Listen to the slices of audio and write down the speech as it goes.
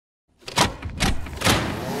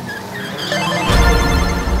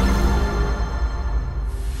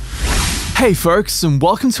Hey folks, and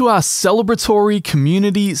welcome to our celebratory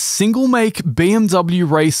community single-make BMW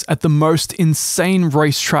race at the most insane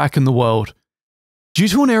racetrack in the world. Due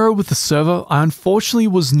to an error with the server, I unfortunately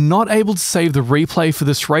was not able to save the replay for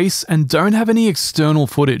this race and don't have any external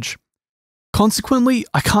footage. Consequently,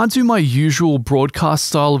 I can't do my usual broadcast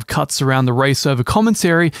style of cuts around the race over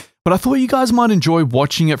commentary, but I thought you guys might enjoy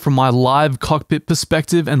watching it from my live cockpit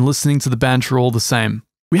perspective and listening to the banter all the same.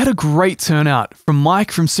 We had a great turnout, from Mike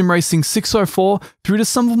from SimRacing 604 through to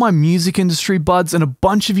some of my music industry buds and a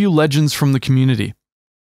bunch of you legends from the community.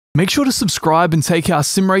 Make sure to subscribe and take our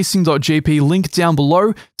simracing.gp link down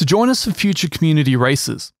below to join us for future community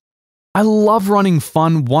races. I love running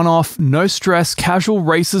fun, one-off, no-stress, casual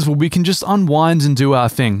races where we can just unwind and do our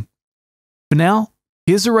thing. For now,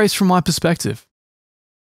 here's a race from my perspective.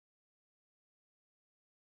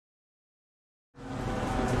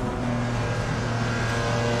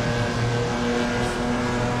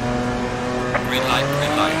 Green light,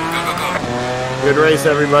 go, go, go. Good race,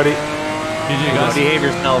 everybody. GG, guys. Behave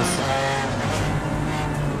yourselves.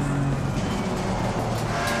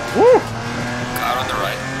 Woo! Car on the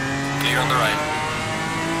right. Clear on the right.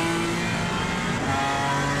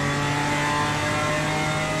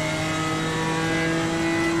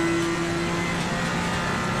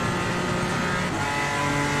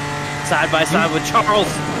 Side by side with Charles.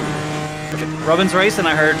 Robin's racing,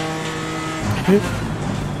 I heard.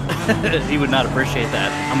 He would not appreciate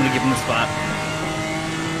that. I'm gonna give him the spot.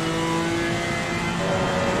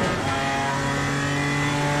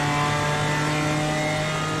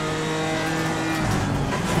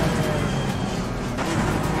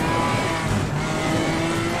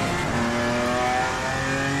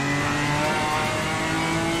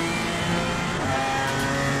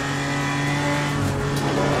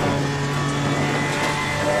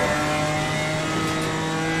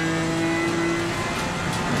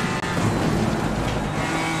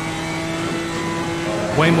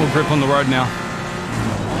 Way more grip on the road now.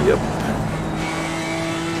 Yep.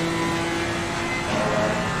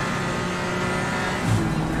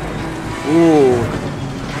 Ooh.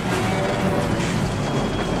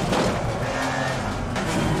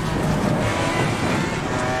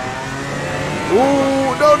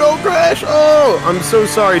 Ooh, no, don't crash. Oh, I'm so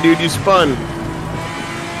sorry, dude. You spun.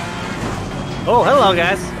 Oh, hello,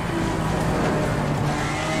 guys.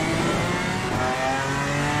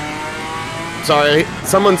 Sorry,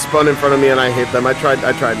 someone spun in front of me and I hit them. I tried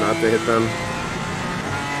not to hit them.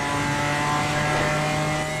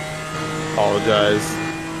 Apologize.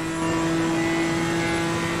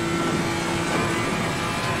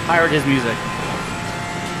 I heard his music.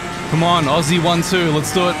 Come on, Aussie 1-2,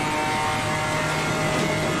 let's do it.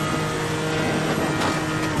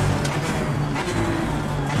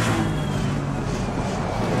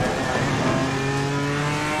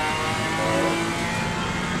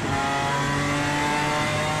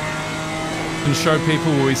 And show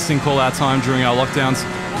people where we sink all our time during our lockdowns.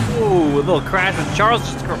 Ooh, a little crash with Charles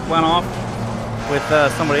just went off with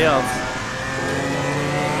somebody else.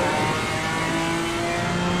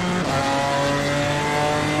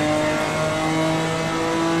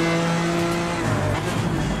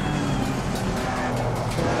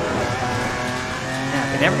 Yeah, I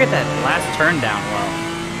can never get that last turn down well.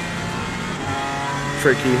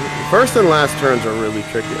 Tricky. First and last turns are really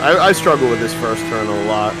tricky. I struggle with this first turn a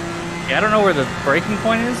lot. Yeah, I don't know where the breaking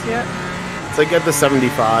point is yet. It's like at the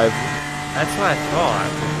 75. That's what I thought.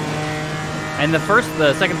 And the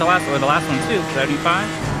second to last, or the last one too, 75?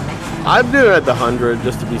 I'd do it at the 100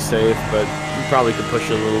 just to be safe, but you probably could push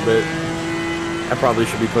it a little bit. I probably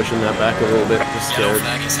should be pushing that back a little bit, just Yellow scared.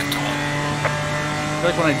 flag in sector 1. I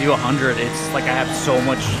feel like when I do 100, it's like I have so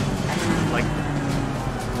much, like,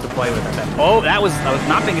 to play with. Oh, I was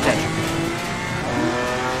not paying attention.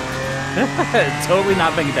 Totally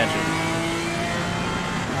not paying attention.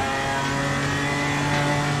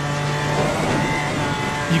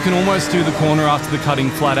 You can almost do the corner after the cutting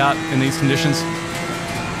flat out in these conditions.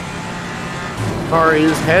 Car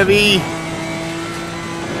is heavy.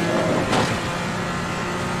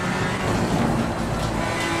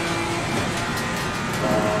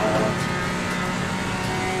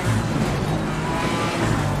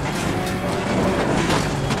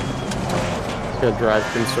 Gonna drive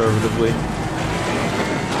conservatively.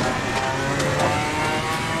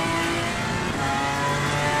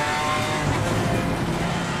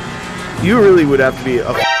 You really would have to be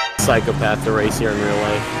a psychopath to race here in real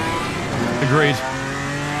life. Agreed.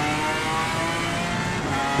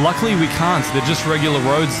 Luckily we can't, they're just regular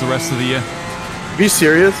roads the rest of the year. Are you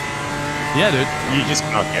serious? Yeah, dude. You just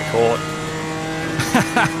can't get caught.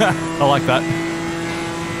 I like that.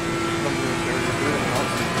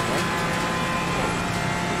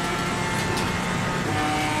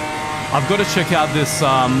 I've got to check out this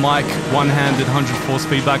Mike one-handed 104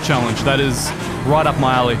 speedback challenge. That is right up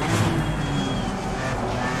my alley.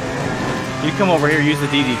 You come over here, use the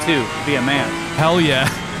DD2, be a man. Hell yeah.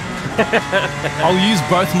 I'll use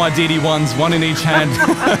both my DD1s, one in each hand.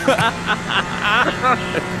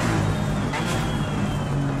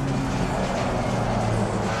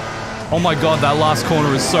 Oh my god, that last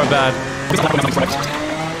corner is so bad.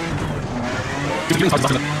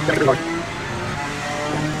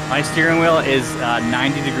 My steering wheel is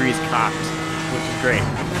 90 degrees cocked, which is great.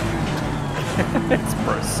 It's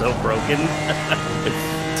so broken.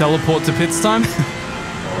 Teleport to pits time?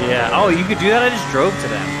 Yeah. Oh, you could do that? I just drove to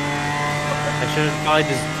them. I should have probably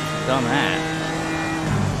just done that.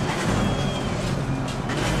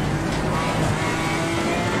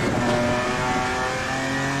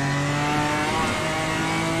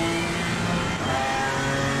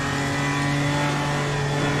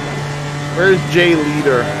 Where's Jay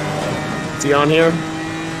Leader? Is he on here?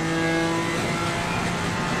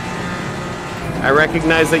 I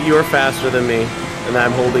recognize that you are faster than me, and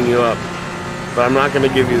I'm holding you up. But I'm not going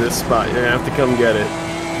to give you this spot. You're going to have to come get it.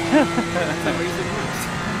 So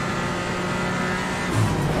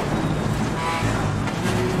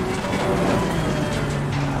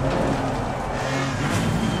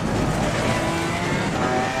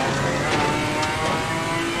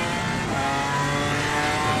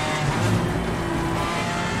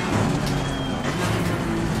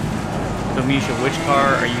Misha, which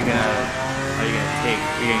car are you gonna take?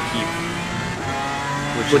 Are you gonna keep?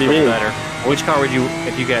 Which What do you mean? better? Which car would you,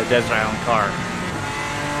 if you get a desert island car?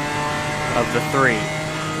 Of the three,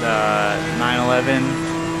 the 911,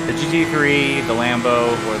 the GT3, the Lambo,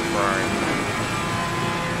 or the Ferrari?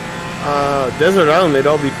 Desert Island, they'd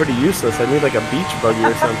all be pretty useless. I need like a beach buggy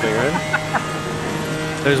or something,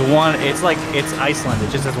 right? There's one. It's like it's Iceland.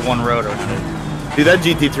 It just has one road around it. Dude, that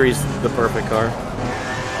GT3 is the perfect car.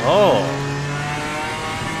 Oh.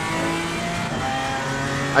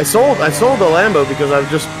 I sold the Lambo because I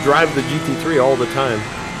just drive the GT3 all the time.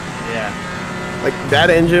 Yeah. Like that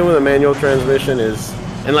engine with a manual transmission is,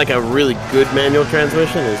 and like a really good manual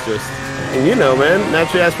transmission is just, and you know, man,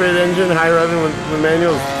 naturally aspirated engine, high revving with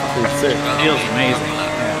manual is fucking sick. Feels amazing.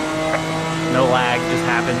 Yeah. No lag, just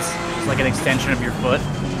happens. It's like an extension of your foot.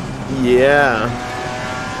 Yeah.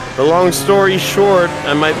 The long story short,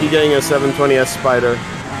 I might be getting a 720S Spider.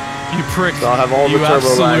 You prick. So I'll have all the you turbo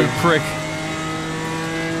absolute lag. prick.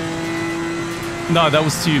 No, that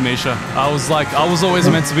was to you, Misha. I was always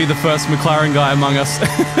meant to be the first McLaren guy among us.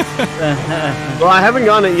 Well, I haven't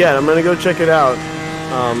gone it yet. I'm gonna go check it out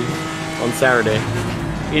on Saturday.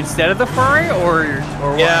 Instead of the Ferrari, or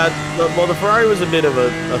what? Yeah, well, the Ferrari was a bit of a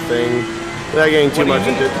thing. Without getting too much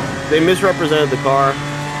into it, they misrepresented the car.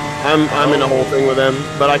 I'm in a whole thing with them,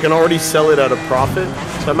 but I can already sell it at a profit,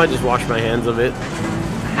 so I might just wash my hands of it.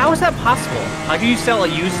 How is that possible? How do you sell a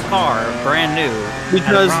used car, brand new,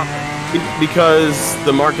 at a profit? Because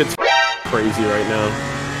the market's crazy right now,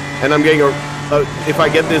 and I'm getting if I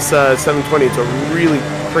get this 720, it's a really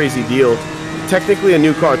crazy deal. Technically a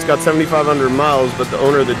new car. It's got 7,500 miles, but the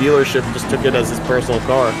owner of the dealership just took it as his personal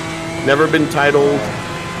car. Never been titled.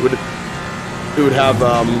 It would have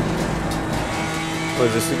what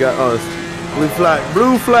is this? You got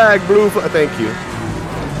blue flag. Thank you.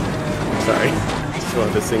 Sorry, just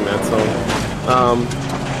wanted to sing that song.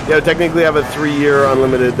 Yeah, technically I have a 3-year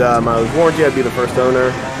unlimited mileage warranty. I'd be the first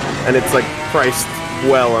owner, and it's like priced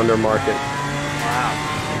well under market. Wow.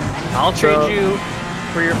 I'll trade you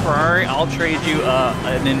for your Ferrari. I'll trade you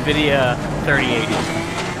an NVIDIA 3080.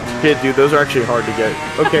 Shit, dude, those are actually hard to get.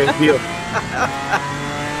 Okay, deal.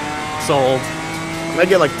 Sold. I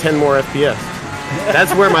get like 10 more FPS.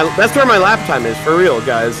 That's where my lap time is, for real,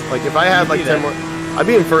 guys. Like if I had like 10 more, I'd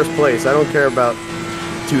be in first place. I don't care about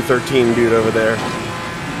 213 dude over there.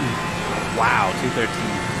 Wow,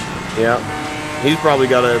 213. Yeah, he's probably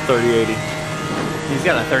got a 3080. He's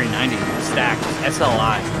got a 3090 stacked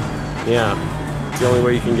SLI. Yeah, it's the only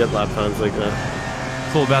way you can get lap times like that.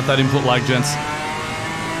 It's all about that input lag, gents.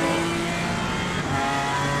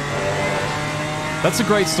 That's a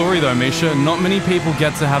great story though, Misha. Not many people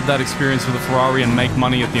get to have that experience with a Ferrari and make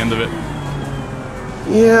money at the end of it.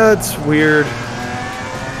 Yeah, it's weird.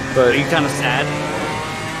 But Are you kind of sad?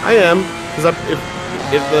 I am, because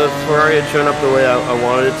if the Ferrari had shown up the way I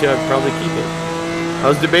wanted it to, I'd probably keep it. I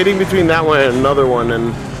was debating between that one and another one,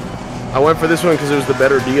 and I went for this one because it was the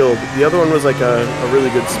better deal. The other one was like a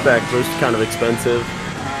really good spec, so it was kind of expensive.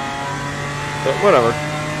 But whatever.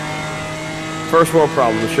 First world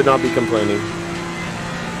problems, should not be complaining.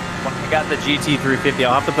 I got the GT350.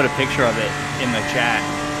 I'll have to put a picture of it in the chat.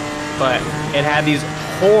 But it had these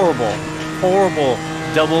horrible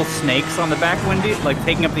double snakes on the back windshield, like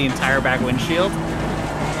taking up the entire back windshield,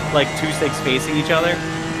 like two snakes facing each other,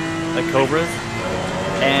 like cobras.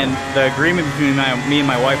 And the agreement between me and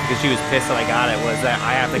my wife, because she was pissed that I got it, was that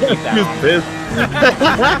I have to keep that She was on. pissed.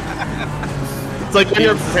 It's like when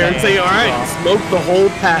your parents say, all right, smoke the whole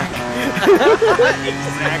pack.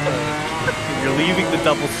 Exactly. You're leaving the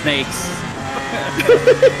double snakes.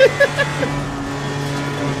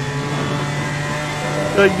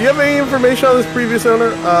 Like, do you have any information on this previous owner?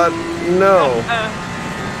 No.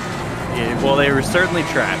 Yeah, well, they were certainly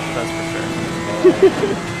trash, that's for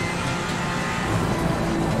sure.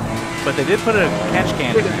 But they did put a catch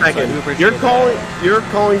can in there, so I do appreciate You're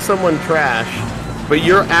calling someone trash, but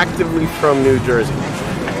you're actively from New Jersey.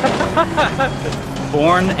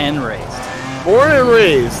 Born and raised. Born and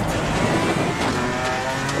raised.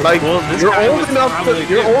 Like, Well, this you're guy old was enough probably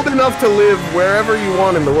to old enough to live wherever you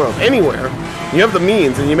want in the world, anywhere. You have the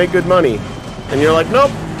means and you make good money, and you're like, nope,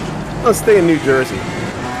 I'll stay in New Jersey.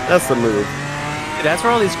 That's the move. That's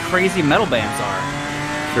where all these crazy metal bands are.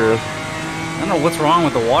 True. I don't know what's wrong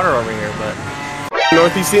with the water over here, but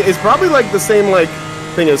Northeast, it's probably like the same like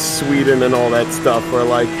thing as Sweden and all that stuff, where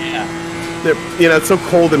like, yeah. you know, it's so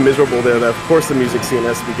cold and miserable there that of course the music scene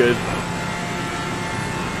has to be good.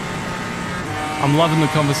 I'm loving the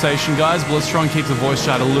conversation, guys, but let's try and keep the voice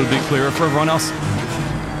chat a little bit clearer for everyone else.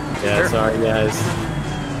 Yeah, Sure. sorry guys.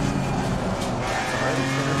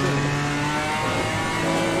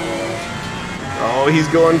 Oh, he's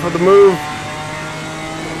going for the move.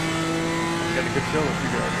 Got a good show with you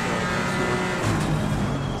guys.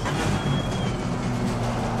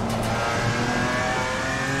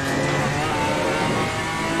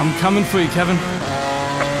 I'm coming for you, Kevin.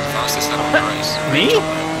 Fastest out of the race. Me?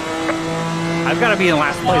 I've got to be in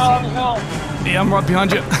last place. Yeah, I'm right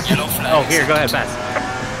behind you. Yellow flag. Oh, here, go ahead, pass.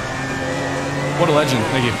 What a legend.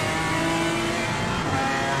 Thank you.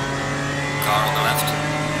 Car on the left.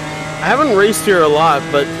 I haven't raced here a lot,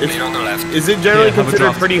 but Clear on the left. is it generally Yeah, have a considered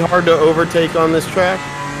draft. pretty hard to overtake on this track?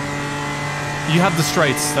 You have the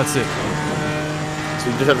straights. That's it. So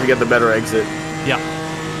you just have to get the better exit. Yeah.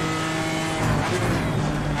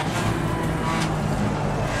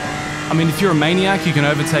 I mean, if you're a maniac, you can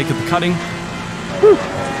overtake at the cutting.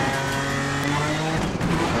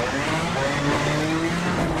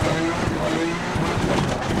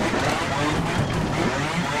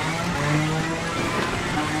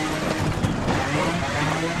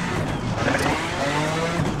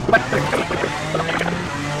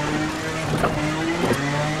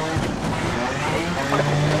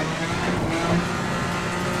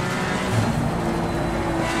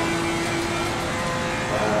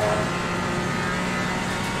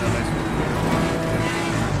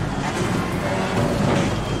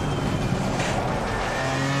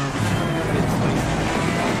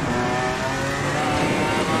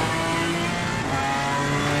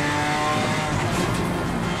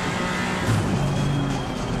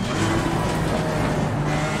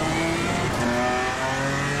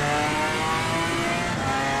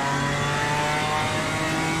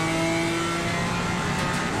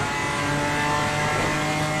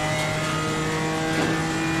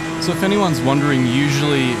 So if anyone's wondering,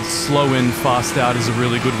 usually slow in, fast out is a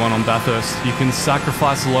really good one on Bathurst. You can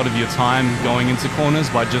sacrifice a lot of your time going into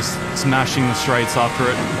corners by just smashing the straights after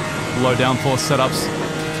it. Low downforce setups.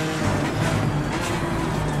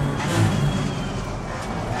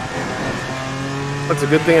 That's a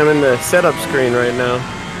good thing I'm in the setup screen right now.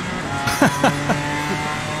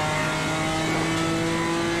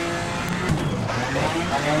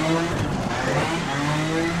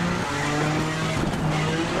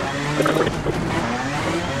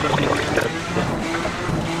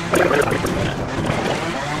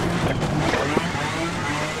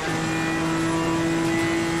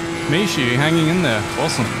 Misha, you're hanging in there.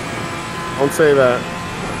 Awesome. Don't say that.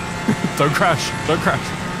 Don't crash. Don't crash.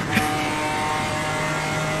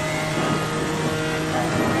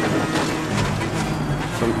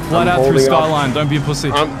 Flat out through holding off- Skyline. Don't be a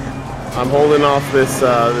pussy. I'm holding off this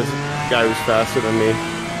this guy who's faster than me.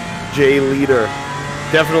 Jay Leader.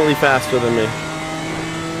 Definitely faster than me.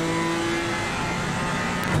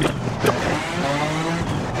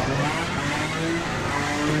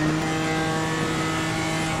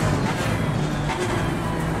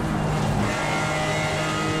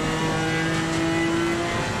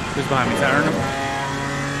 Who's behind me? Is that Arnold?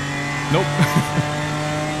 Nope.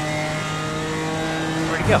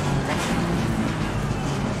 Where'd he go?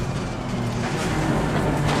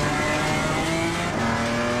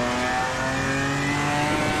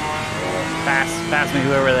 Pass me,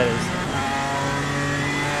 whoever that is.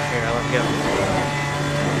 Here, I'll let you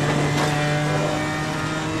go.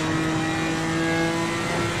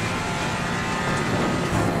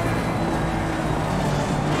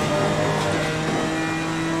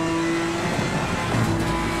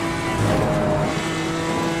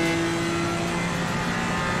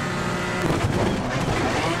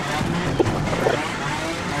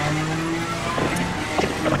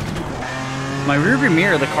 rearview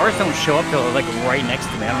mirror, the cars don't show up till like right next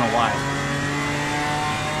to me. I don't know why.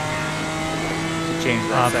 Should change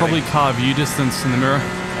that. Probably car view distance in the mirror.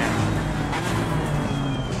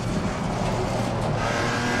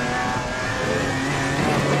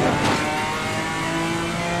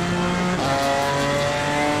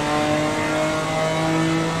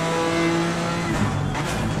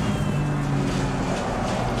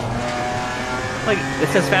 Like, it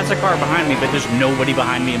says faster car behind me, but there's nobody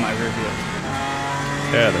behind me in my rear view.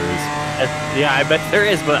 Yeah, there is. Yeah, I bet there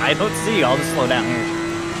is, but I don't see. I'll just slow down here.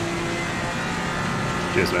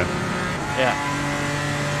 Cheers, man. Yeah.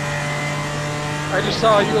 I just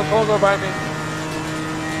saw a UFO go by me.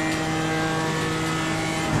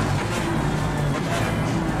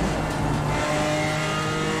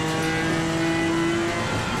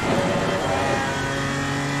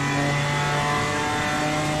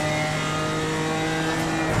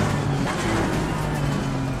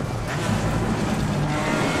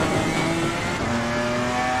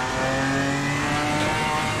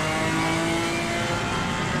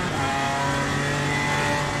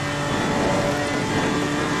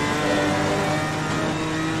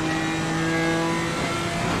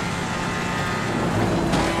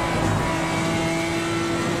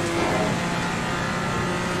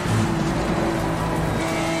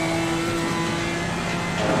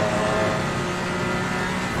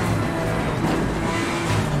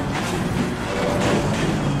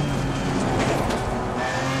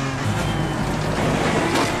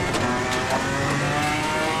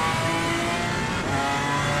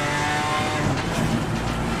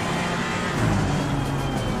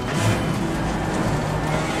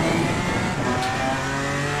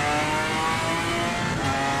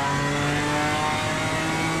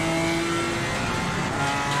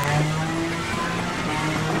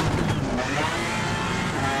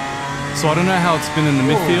 So I don't know how it's been in the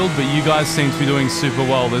midfield, but you guys seem to be doing super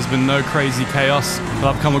well. There's been no crazy chaos that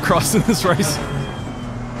I've come across in this race.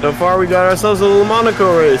 So far, we got ourselves a little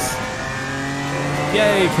Monaco race.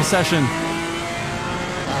 Yay, procession.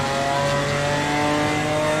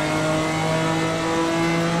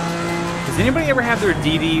 Does anybody ever have their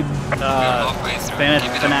DD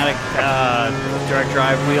FANATEC direct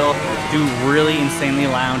drive wheel do really insanely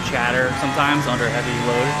loud chatter sometimes under heavy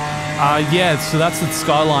load? Yeah, so that's the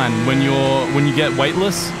skyline when you get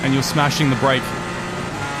weightless and you're smashing the brake.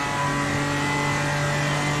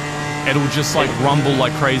 It'll just like rumble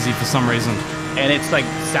like crazy for some reason. And it's like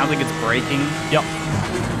sounds like it's braking. Yep.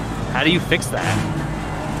 How do you fix that?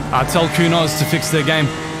 Tell Kunos to fix their game.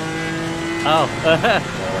 Oh.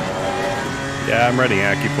 Yeah, I'm running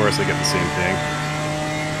AccuForce. I get the same thing.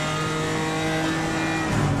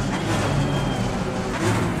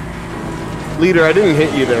 Leader, I didn't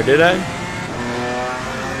hit you there, did I?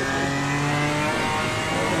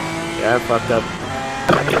 Yeah, I fucked up.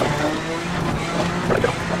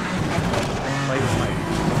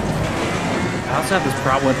 I also have this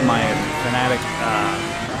problem with my FANATEC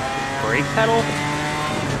brake pedal.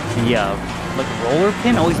 The like roller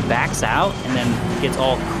pin always backs out and then gets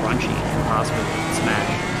all crunchy and impossible to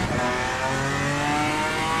smash.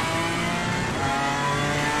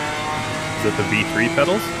 Is it the V3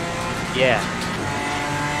 pedals? Yeah.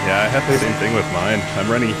 Yeah, I had the same thing with mine.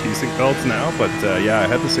 I'm running Heusinkvelds now, but yeah, I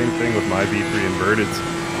had the same thing with my V3 inverteds.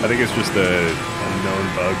 I think it's just a known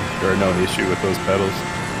bug or a known issue with those pedals.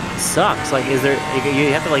 It sucks. Like, is there?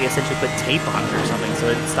 You have to like essentially put tape on it or something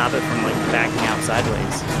so it stop it from like backing out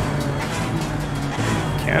sideways.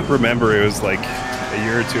 Can't remember. It was like a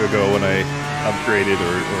year or two ago when I upgraded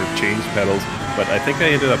or changed pedals, but I think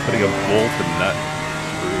I ended up putting a bolt and nut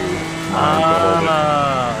through mine to hold it.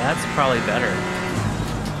 That's probably better.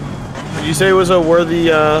 Did you say it was a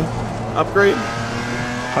worthy upgrade?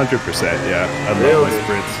 100%, yeah. I love Really? my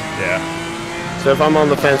sprints. Yeah. So if I'm on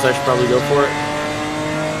the fence, I should probably go for it.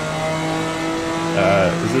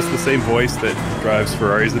 Is this the same voice that drives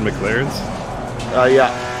Ferraris and McLarens?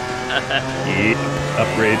 Yeah. Yeah.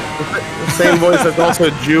 Upgrade. Same voice that's also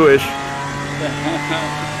Jewish.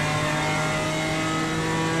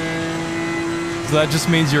 So that just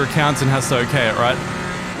means your accountant has to okay it, right?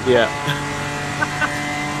 Yeah.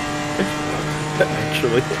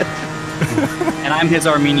 Actually. And I'm his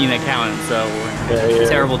Armenian accountant, so we're a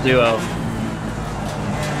terrible duo.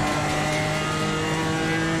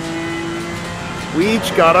 We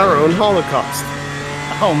each got our own Holocaust.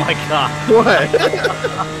 Oh my god. What?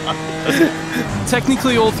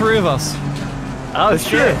 Technically, all three of us. Oh, That's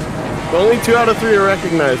true. Only 2 out of 3 are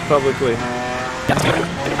recognized publicly.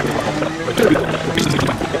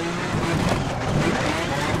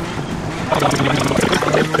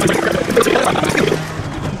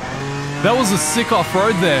 That was a sick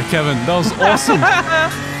off-road there, Kevin. That was awesome.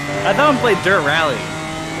 I thought I played Dirt Rally.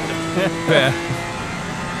 Yeah.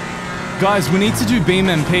 Guys, we need to do Beam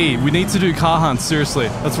MP. We need to do car hunts, seriously.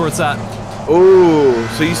 That's where it's at. Ooh,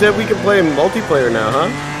 so you said we can play multiplayer now, huh?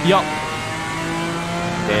 Yup.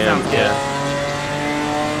 Damn, yeah.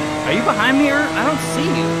 Are you behind me, or I don't see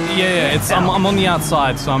you? Yeah, it's I'm on the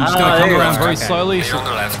outside, so I'm just gonna come around very slowly. You're on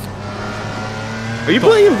the left. Are you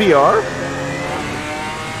playing in VR?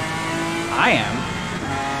 I am.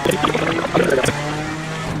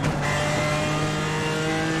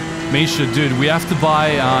 Misha, dude, we have to buy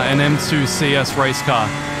an M2 CS race car.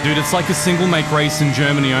 Dude, it's like a single make race in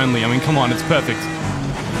Germany only. I mean, come on, it's perfect.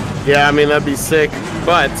 Yeah, I mean, that'd be sick.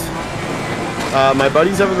 But my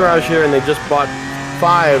buddies have a garage here, and they just bought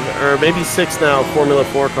 5 or maybe 6 now Formula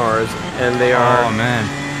 4 cars, and they are oh man,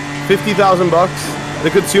 $50,000 bucks. The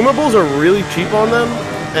consumables are really cheap on them,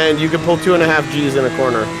 and you can pull 2.5 Gs in a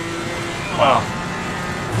corner. Wow.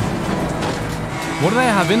 What do they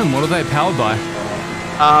have in them? What are they powered by?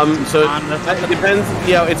 So it depends.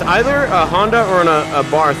 Yeah, it's either a Honda or a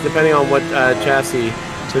Barth, depending on what chassis.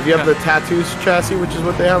 So if you have the Tattoos chassis, which is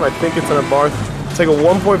what they have, I think it's on a Barth. It's like a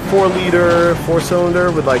 1.4 liter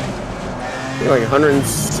 4-cylinder with like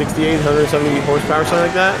 168, 170 horsepower, something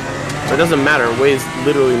like that. But it doesn't matter. It weighs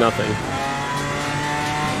literally nothing.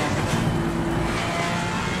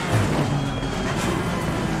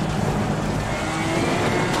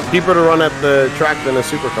 Cheaper to run at the track than a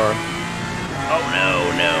supercar. Oh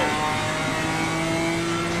no.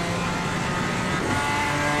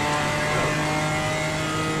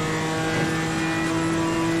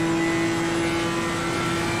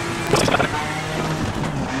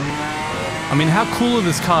 I mean, how cool are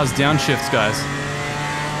this car's downshifts, guys?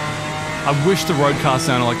 I wish the road car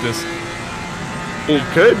sounded like this. You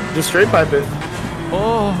could just straight pipe it.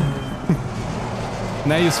 Oh.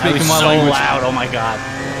 Now you're speaking my so language. Loud. Oh my god.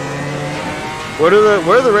 What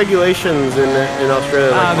are the regulations in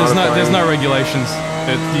Australia? Like there's no regulations.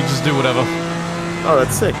 You just do whatever. Oh,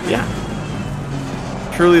 that's sick. Yeah.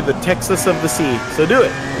 Truly the Texas of the sea. So do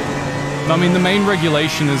it. I mean, the main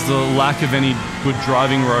regulation is the lack of any good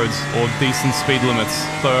driving roads or decent speed limits.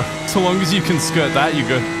 So long as you can skirt that, you're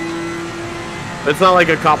good. It's not like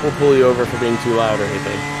a cop will pull you over for being too loud or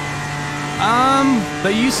anything.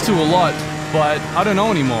 They used to a lot, but I don't know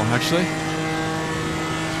anymore, actually.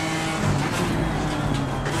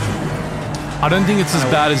 I don't think it's as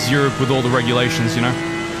bad as Europe with all the regulations, you know?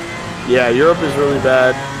 Yeah, Europe is really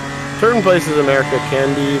bad. Certain places in America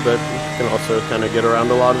can be, but you can also kind of get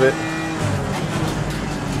around a lot of it.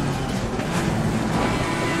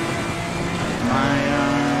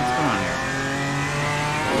 What's going on here?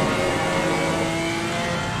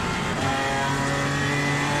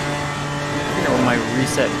 I figure out what my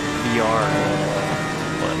reset VR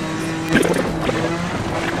button is.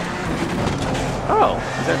 Oh,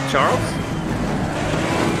 is that Charles?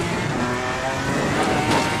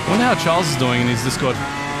 I wonder how Charles is doing in his Discord.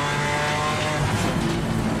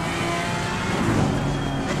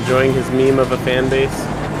 Enjoying his meme of a fan base.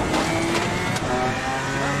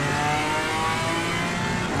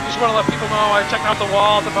 Just want to let people know I checked out the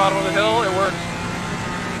wall at the bottom of the hill. It works.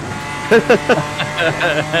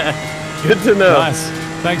 Good to know. Nice.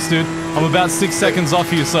 Thanks, dude. I'm about 6 seconds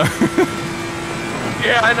off you, so...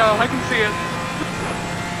 Yeah, I know. I can see it.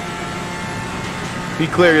 Be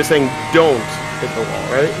clear, you're saying don't hit the wall,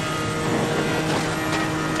 right?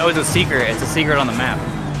 Oh, it's a secret. It's a secret on the map.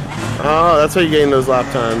 Oh, that's how you gain those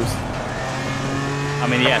lap times. I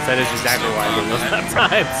mean, yes, that is exactly why I did those lap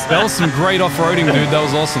times. That was some great off-roading, dude. That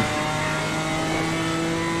was awesome.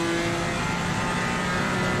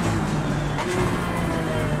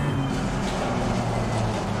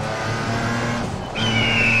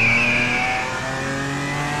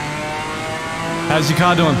 How's your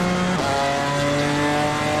car doing?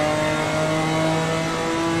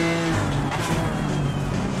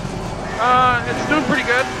 It's doing pretty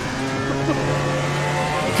good.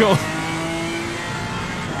 Cool.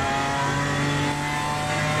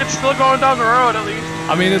 It's still going down the road, at least.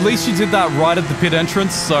 I mean, at least you did that right at the pit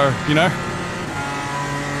entrance, so, you know.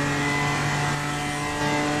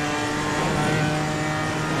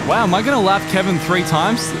 Wow, am I gonna lap Kevin 3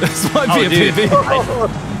 times? This might be a dude. PB.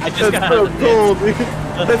 I just That's got so out of the cool, dude.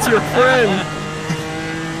 That's your friend.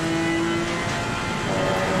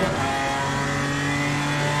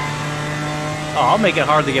 Oh, I'll make it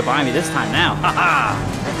hard to get by me this time now. Haha.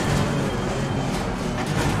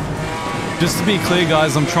 Just to be clear,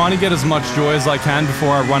 guys, I'm trying to get as much joy as I can before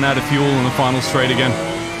I run out of fuel in the final straight again.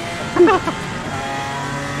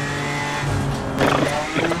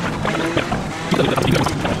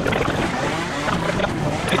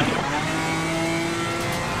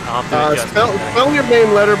 Spell your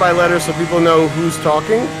name letter by letter so people know who's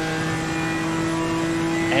talking.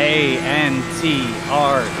 Antreasian.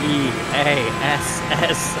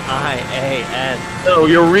 No,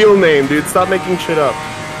 your real name, dude. Stop making shit up.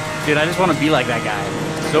 Dude, I just want to be like that guy.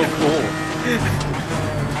 So cool.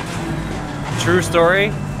 True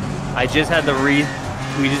story. I just had we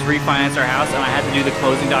just refinanced our house, and I had to do the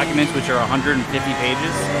closing documents, which are 150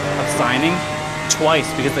 pages of signing, twice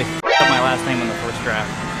because they f***ed up my last name on the first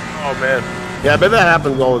draft. Oh man. Yeah, I bet that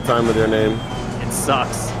happens all the time with your name. It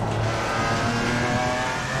sucks.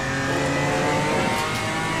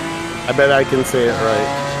 I bet I can say it right.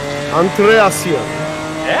 Antreasian.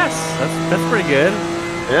 Yes, that's pretty good.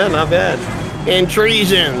 Yeah, not bad.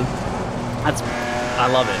 Intrusion. I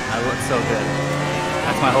love it. It's so good.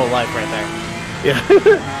 That's my whole life right there. Yeah.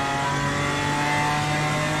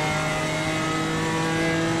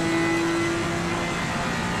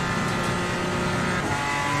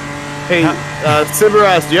 Hey,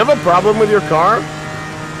 Sibaras, do you have a problem with your car?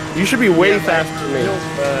 You should be way faster than me.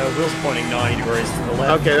 Wheels pointing 90 degrees to the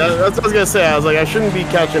left. Okay, that's what I was gonna say. I was like, I shouldn't be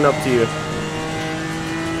catching up to you.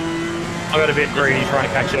 I got a bit greedy trying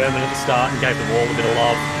to catch Ermin at the start and gave the wall a bit of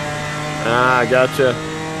love. Ah, gotcha.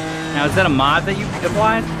 Now, is that a mod that you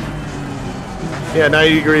applied? Yeah,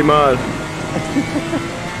 90-degree mod.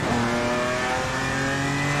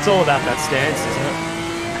 It's all about that stance,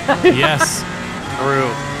 isn't it? Yes.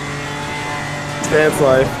 True. Stance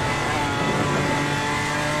life.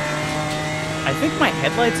 I think my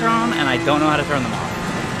headlights are on, and I don't know how to turn them off.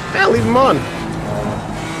 Yeah, leave them on.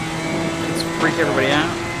 Let's freak everybody out.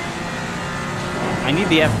 I need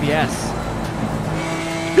the FPS.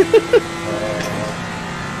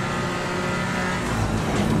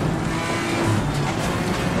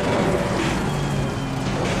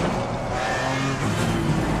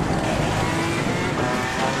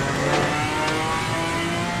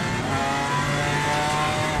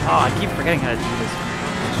 Oh, I keep forgetting how to do this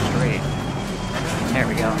straight. There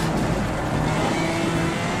we go.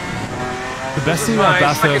 The best thing about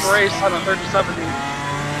Bathurst, race on a 3070.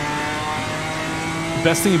 the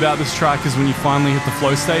best thing about this track is when you finally hit the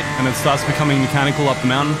flow state and it starts becoming mechanical up the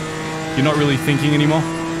mountain. You're not really thinking anymore.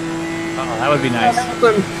 Oh, that would be nice.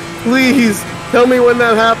 Please, tell me when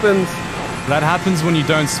that happens. That happens when you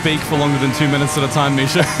don't speak for longer than 2 minutes at a time,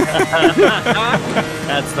 Misha.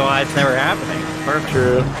 That's why it's never happening. Perfect.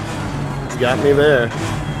 True. It's got me there.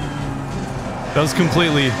 That was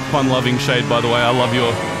completely fun-loving shade, by the way. I love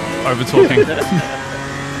your over-talking.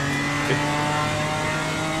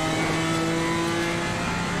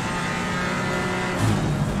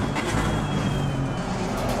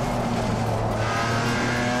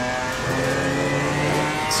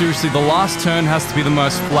 Seriously, the last turn has to be the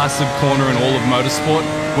most flaccid corner in all of motorsport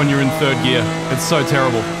when you're in third gear. It's so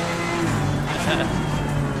terrible.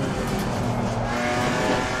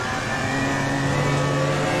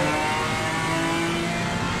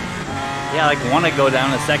 Yeah, I want to go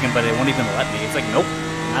down a second, but it won't even let me. It's like, nope,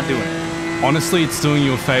 not doing it. Honestly, it's doing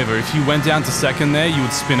you a favor. If you went down to second there, you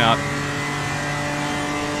would spin out.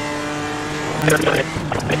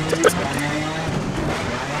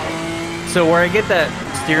 So where I get that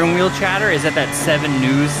steering wheel chatter is at that 7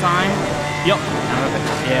 News sign. Yep.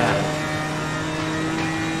 Yeah.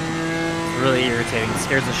 It's really irritating. It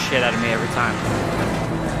scares the shit out of me every time.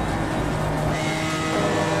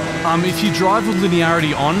 If you drive with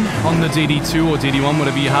linearity on the DD2 or DD1,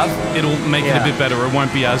 whatever you have, it'll make it a bit better. It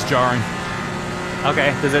won't be as jarring.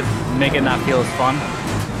 Okay. Does it make it not feel as fun?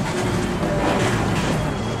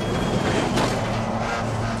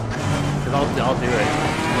 Because I'll do it.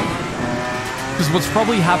 Because what's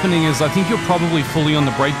probably happening is I think you're probably fully on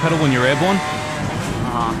the brake pedal when you're airborne.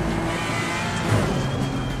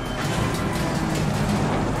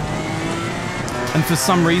 And for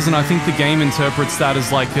some reason, I think the game interprets that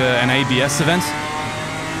as like an ABS event.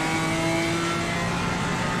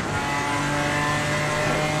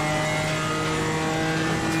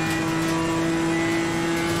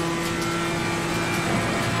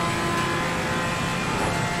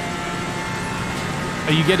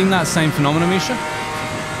 Are you getting that same phenomenon, Misha?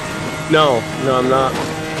 No, I'm not.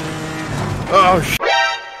 Oh,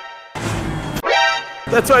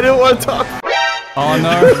 that's why I didn't want to talk. Oh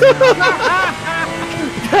no.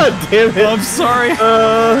 God damn it. I'm sorry.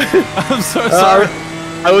 I'm so sorry.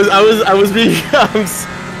 I was being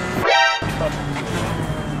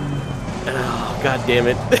oh, God damn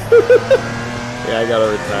it. Yeah, I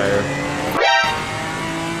gotta retire.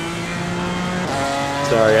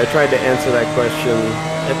 Sorry, I tried to answer that question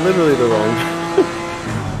at literally the wrong time.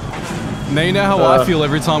 Now you know how I feel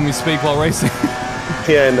every time we speak while racing.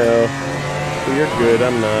 Yeah, I know. But you're good,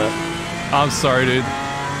 I'm not. I'm sorry, dude.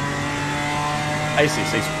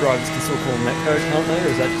 ACC drivers can still call them netcode, can't they?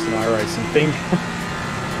 Or is that just an iRacing thing?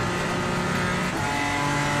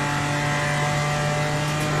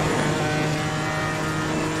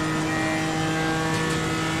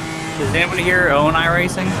 Does anybody here own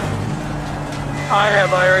iRacing? I have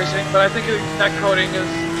iRacing, but I think that coding is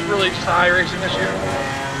really just a iRacing issue.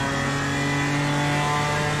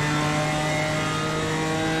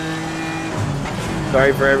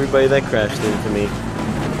 Sorry for everybody that crashed into me.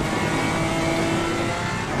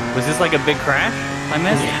 Was this like a big crash I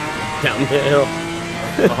missed? Down the hill.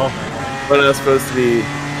 Oh. When I was supposed to be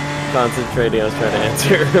concentrating, I was trying to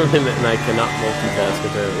answer and I cannot multitask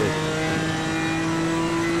apparently.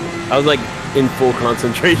 I was like in full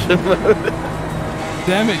concentration mode.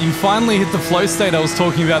 Damn it, you finally hit the flow state I was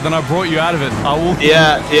talking about, then I brought you out of it. I will.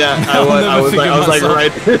 Yeah, I was like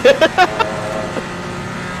right.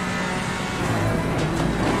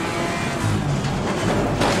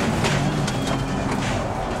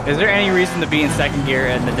 Is there any reason to be in second gear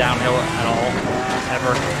in the downhill at all?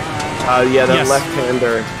 Ever? Yeah, the Yes.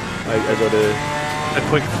 left-hander. I go to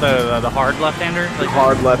The hard left-hander? Like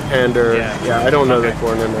hard left-hander. Yeah. I don't know the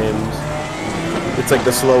corner names. It's like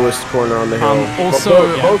the slowest corner on the hill.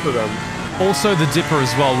 Also- both of them. Also the dipper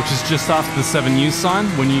as well, which is just after the 7 U's sign,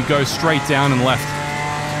 when you go straight down and left.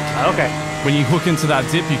 Okay. When you hook into that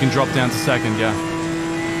dip, you can drop down to second, yeah.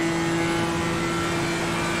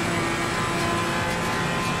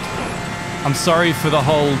 I'm sorry for the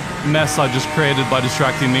whole mess I just created by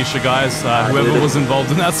distracting Misha, guys. Whoever was involved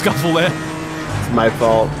in that scuffle there. It's my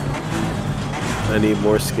fault. I need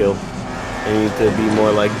more skill. I need to be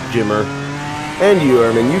more like Jimmer. And you,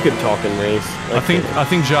 Ermin, you could talk and race. I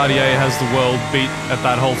think Jardier has the world beat at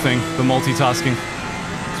that whole thing, the multitasking.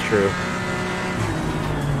 It's true.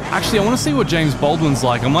 Actually, I want to see what James Baldwin's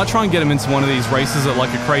like. I might try and get him into one of these races at like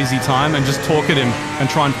a crazy time and just talk at him and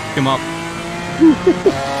try and f*** him up.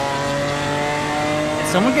 Did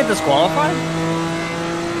someone get disqualified?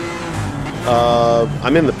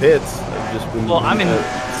 I'm in the pits. I've just been, Well, I'm in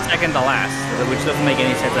second to last, which doesn't make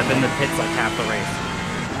any sense. I've been in the pits like half the race.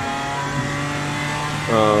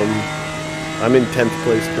 I'm in 10th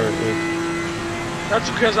place currently. That's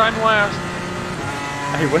because I'm last.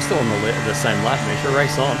 Hey, we're still on the same lap, Misha.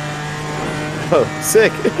 Race on. Oh,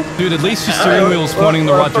 sick. Dude, at least your steering wheel's pointing in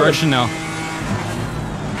the right direction now.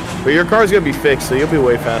 But your car's gonna be fixed, so you'll be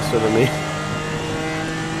way faster than me.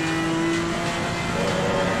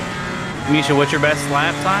 Misha, what's your best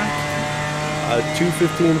lap time?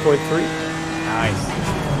 2:15.3. Nice.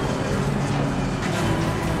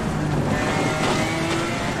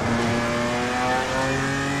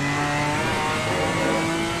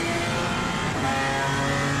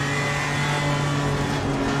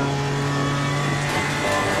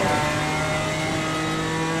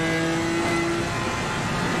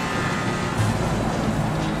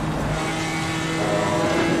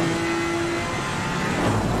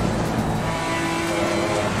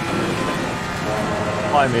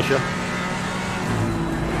 Hi, Misha.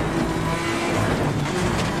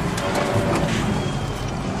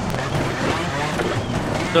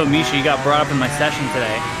 So, Misha, you got brought up in my session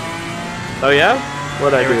today. Oh yeah?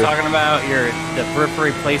 What'd I They do? were talking about the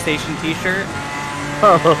periphery PlayStation t-shirt,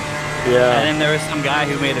 Oh, and yeah. then there was some guy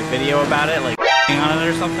who made a video about it, like on it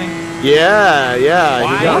or something. Yeah.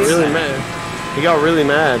 Why He got is really that? mad. He got really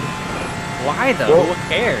mad. Why though? Well- Who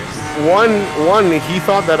cares? One, he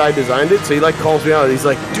thought that I designed it, so he like calls me out. He's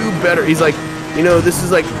like, do better. He's like, you know, this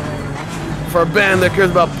is like for a band that cares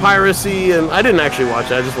about piracy, and I didn't actually watch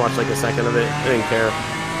it. I just watched like a second of it. I didn't care.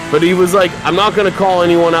 But he was like, I'm not gonna call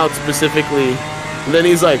anyone out specifically. And then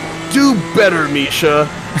he's like, do better, Misha.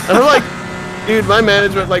 And I'm like, dude, my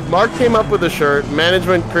management, like Mark came up with a shirt,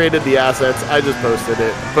 management created the assets, I just posted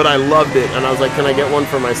it. But I loved it, and I was like, can I get one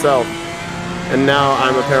for myself? And now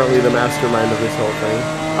I'm apparently the mastermind of this whole thing.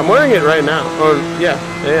 I'm wearing it right now. Or, yeah,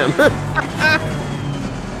 I am.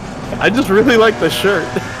 I just really like the shirt.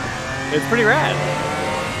 It's pretty rad.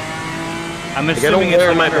 I'm I don't assuming it's wear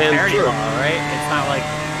like my under band's parody shirt. law, right? It's not like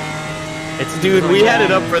it's Dude, we had it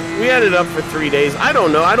long. up for 3 days. I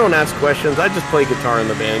don't know. I don't ask questions. I just play guitar in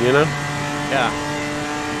the band, you know? Yeah,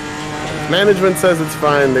 Management says it's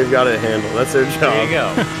fine. They've got it handled. That's their job. there you go.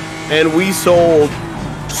 And we sold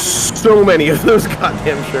so many of those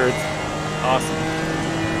goddamn shirts. Awesome.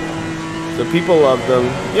 So people love them.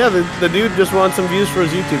 Yeah, the dude just wants some views for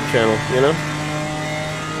his YouTube channel, you know?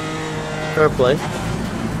 Fair play.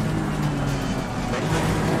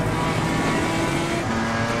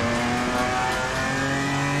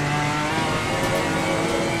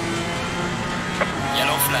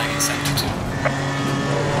 Yellow flag in sector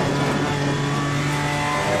 2.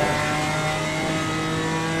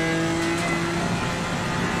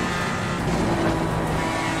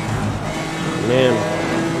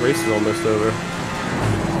 race is almost over.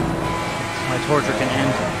 My torture can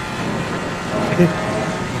end.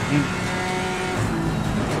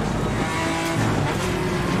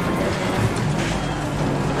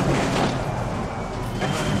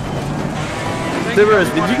 Silvers,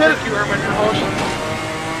 did you get it? Thank you, Herman, for hosting.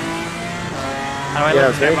 How do I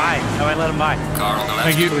let him by? How do I let him by? Car on the left.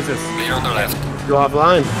 Thank you. Who is this? Clear on the left. Go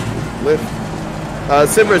offline. Lift.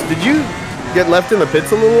 Silvers, did you get left in the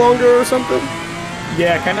pits a little longer or something?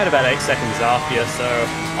 Yeah, I came out about 8 seconds after you, so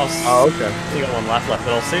I'll Oh, okay. you got one lap left,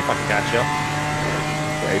 but I'll see if I can catch you.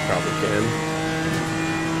 Yeah, you probably can.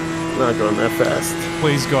 Not going that fast.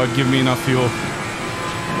 Please, God, give me enough fuel.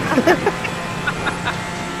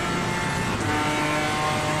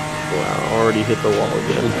 Wow, already hit the wall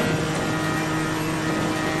again.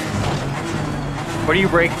 Where do you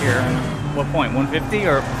brake here? What point? 150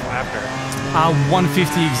 or after?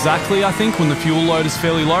 150 exactly, I think, when the fuel load is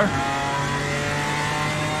fairly low.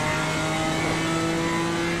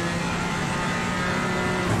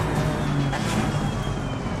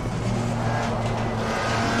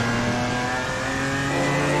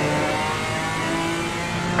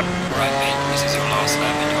 Right, mate. This is your last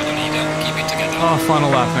lap and you're the leader. Keep it together. Oh, final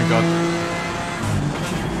lap, thank God.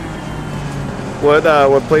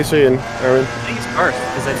 What place are you in, Aaron? I think he's first,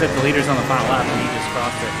 because I took the leaders on the final lap and he just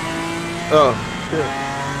crossed it. Oh,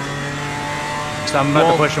 So I'm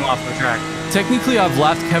about to push him off the track. Technically, I've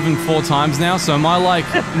lapped Kevin 4 times now, so am I like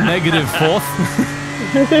negative 4th?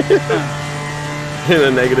 in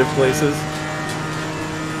the negative places.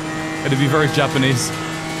 It'd be very Japanese.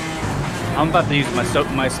 I'm about to use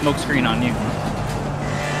my smoke screen on you.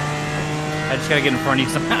 I just gotta get in front of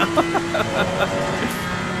you somehow.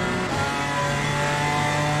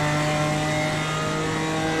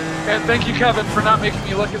 And thank you, Kevin, for not making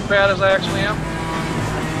me look as bad as I actually am.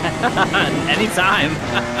 Anytime.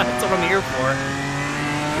 That's what I'm here for.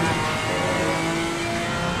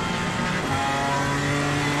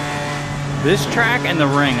 This track and the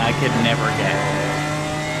ring I could never get.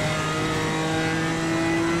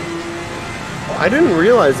 I didn't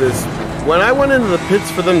realize this. When I went into the pits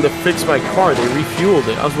for them to fix my car, they refueled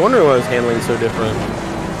it. I was wondering why it was handling so different.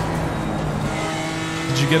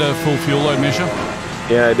 Did you get a full fuel load, Misha?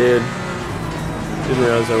 Yeah, I did. Didn't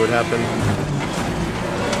realize that would happen.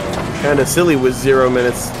 Kinda silly with 0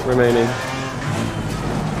 minutes remaining.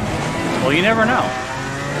 Well, you never know.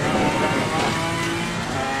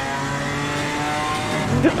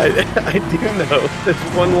 I do know.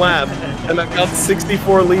 There's 1 lap, and I've got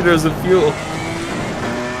 64 liters of fuel.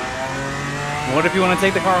 What if you want to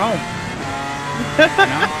take the car home? You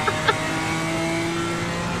know?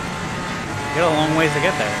 You got a long ways to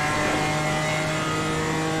get there.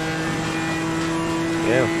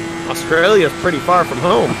 Yeah. Australia's pretty far from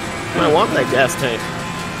home. I want that gas tank.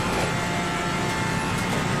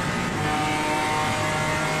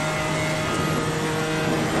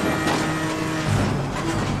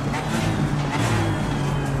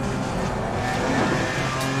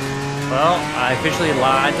 Well, I officially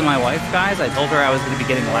lied to my wife, guys. I told her I was going to be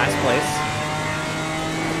getting last place.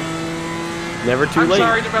 Never too I'm late.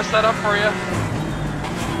 sorry to mess that up for you.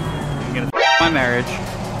 I'm going to my marriage.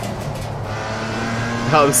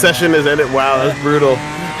 How the session is ended. Wow, that's brutal.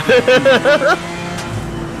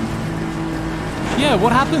 Yeah,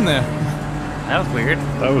 what happened there? That was weird.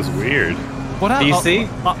 That was weird. What Do happened? you see?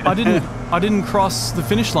 I didn't cross the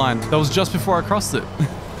finish line. That was just before I crossed it.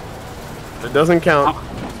 It doesn't count.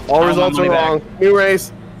 All want results my are money wrong. back. New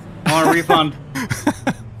race. I want a refund.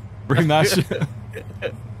 Rematch.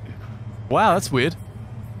 Wow, that's weird.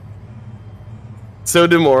 So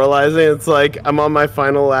demoralizing. It's like I'm on my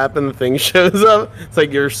final lap and the thing shows up. It's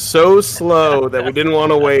like you're so slow that we didn't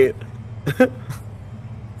want to wait.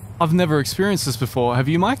 I've never experienced this before. Have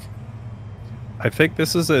you, Mike? I think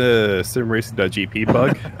this is a simracing.gp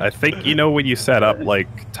bug. I think, you know, when you set up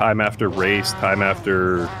like time after race, time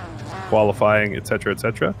after qualifying, etc.,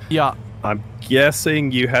 etc. Yeah. I'm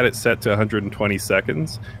guessing you had it set to 120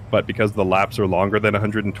 seconds, but because the laps are longer than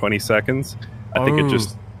 120 seconds, I think it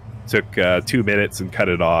just took 2 minutes and cut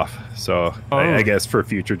it off. So I guess for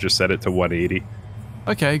future, just set it to 180.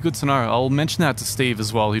 Okay, good to know. I'll mention that to Steve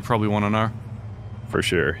as well. He'd probably want to know. For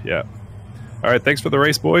sure, yeah. All right, thanks for the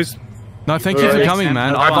race, boys. No, thank you for Alright. coming,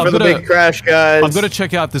 man. Back for the big crash, guys. I've got to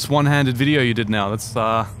check out this one-handed video you did now. That's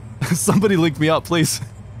somebody link me up, please.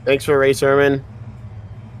 Thanks for race, Herman.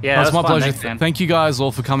 Yeah, That's my fun. pleasure. Thanks, man. Thank you guys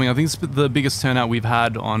all for coming. I think it's the biggest turnout we've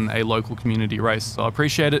had on a local community race, so I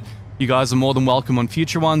appreciate it. You guys are more than welcome on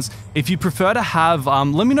future ones. If you prefer to have,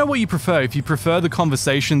 let me know what you prefer. If you prefer the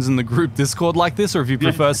conversations in the group Discord like this, or if you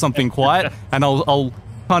prefer something quiet, and I'll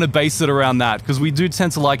kind of base it around that, because we do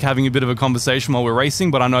tend to like having a bit of a conversation while we're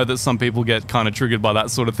racing, but I know that some people get kind of triggered by that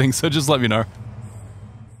sort of thing, so just let me know.